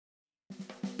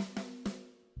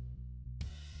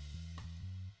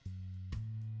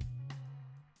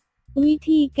วิ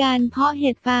ธีการเพาะเห็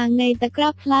ดฟางในตะกร้า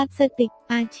พลาสติก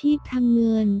อาชีพทำเ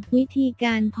งินวิธีก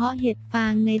ารเพาะเห็ดฟา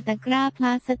งในตะกร้าพล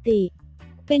าสติก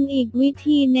เป็นอีกวิ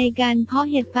ธีในการเพาะ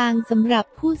เห็ดฟางสำหรับ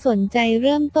ผู้สนใจเ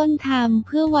ริ่มต้นทำเ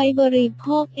พื่อไว้บริโภ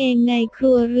คเองในค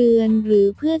รัวเรือนหรือ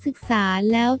เพื่อศึกษา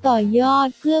แล้วต่อยอด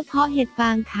เพื่อเพาะเห็ดฟ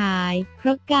างขายเพร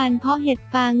าะการเพาะเห็ด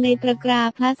ฟางในตะกร้า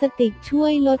พลาสติกช่ว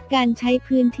ยลดการใช้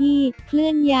พื้นที่เคลื่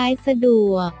อนย้ายสะด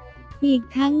วกอีก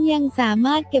ทั้งยังสาม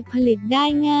ารถเก็บผลิตได้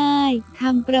ง่ายท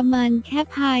ำประมาณแค่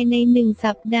ภายใน1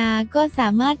 สัปดาห์ก็สา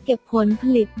มารถเก็บผลผ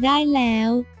ลิตได้แล้ว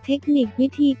เทคนิควิ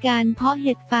ธีการเพาะเ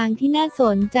ห็ดฟางที่น่าส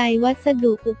นใจวัส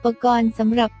ดุอุปกรณ์ส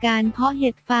ำหรับการเพาะเห็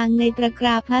ดฟางในตะก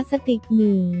ร้าพลาสติก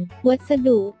1วัส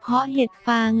ดุเพาะเห็ดฟ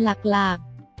างหลักๆ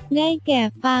ได้แก่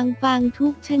ฟางทุ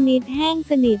กชนิดแห้ง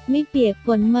สนิทไม่เปียกฝ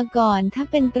นมาก่อนถ้า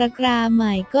เป็นตะกร้าให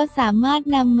ม่ก็สามารถ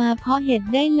นำมาเพาะเห็ด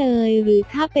ได้เลยหรือ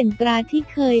ถ้าเป็นตราที่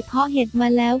เคยเพาะเห็ดมา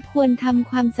แล้วควรทำ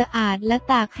ความสะอาดและ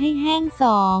ตากให้แห้ง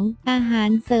2อาหาร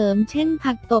เสริมเช่น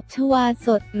ผักตบชวาส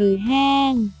ดหรือแห้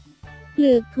งเป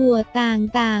ลือกถั่ว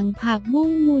ต่างๆผักบุ้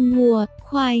งมูลวัว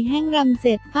ควายแห้งรำเส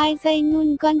ร็จฝ้ายไส้นุ่น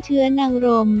ก้อนเชื้อนางร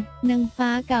มนางฟ้า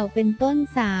เก่าเป็นต้น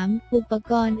3อุป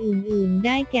กรณ์อื่นๆไ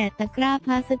ด้แก่ตะกร้าพ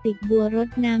ลาสติกบัวรด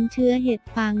น้ำเชื้อเห็ด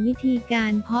ฟางวิธีกา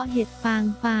รเพาะเห็ดฟ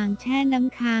างแช่น้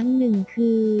ำค้าง1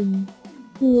 คืน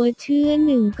หัวเชื้อ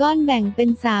1 ก้อนแบ่งเป็น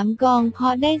3 กองเพา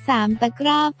ะได้3 ตะก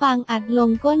ร้าฟางอัดลง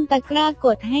ก้นตะกร้าก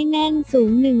ดให้แน่นสู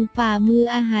ง1 ฝ่ามือ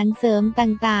อาหารเสริม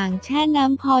ต่างๆแช่น้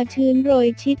ำพอชื้นโรย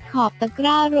ชิดขอบตะก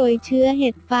ร้าโรยเชื้อเห็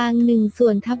ดฟาง1 ส่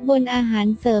วนทับบนอาหาร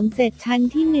เสริมเสร็จชั้น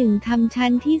ที่1ทำชั้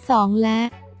นที่2และ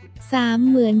3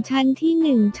เหมือนชั้นที่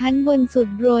1ชั้นบนสุด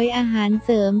โรยอาหารเ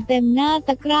สริมเต็มหน้าต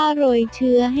ะกร้าโรยเ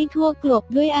ชื้อให้ทั่วกลบ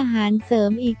ด้วยอาหารเสริ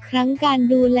มอีกครั้งการ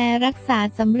ดูแลรักษา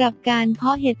สำหรับการเพ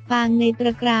าะเห็ดฟางในต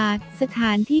ะกร้าสถ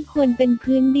านที่ควรเป็น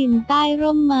พื้นดินใต้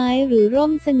ร่มไม้หรือร่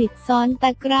มสนิทซ้อนต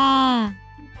ะกร้า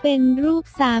เป็นรูป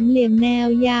3เหลี่ยมแนว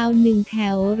ยาว1 แถ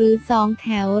วหรือ2 แถ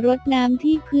วรดน้ำ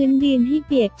ที่พื้นดินให้เ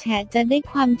ปียกแฉะจะได้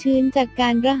ความชื้นจากกา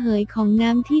รระเหยของน้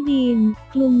ำที่ดิน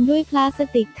คลุมด้วยพลาส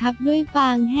ติกทับด้วยฟา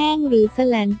งแห้งหรือแส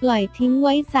ลนปล่อยทิ้งไ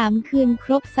ว้3 คืนค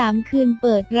รบ3 คืนเ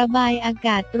ปิดระบายอาก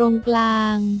าศตรงกลา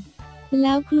งแ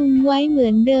ล้วคลุมไว้เหมื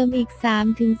อนเดิมอีก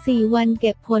 3-4 วันเ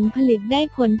ก็บผลผลิตได้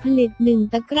ผลผลิต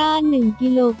1 ตะกร้า1 กิ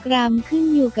โลกรัมขึ้น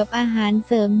อยู่กับอาหารเ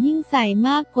สริมยิ่งใส่ม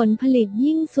ากผลผลิต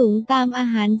ยิ่งสูงตามอา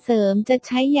หารเสริมจะใ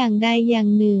ช้อย่างใดอย่าง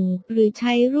หนึ่งหรือใ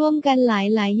ช้ร่วมกันห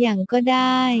ลายๆอย่างก็ไ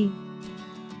ด้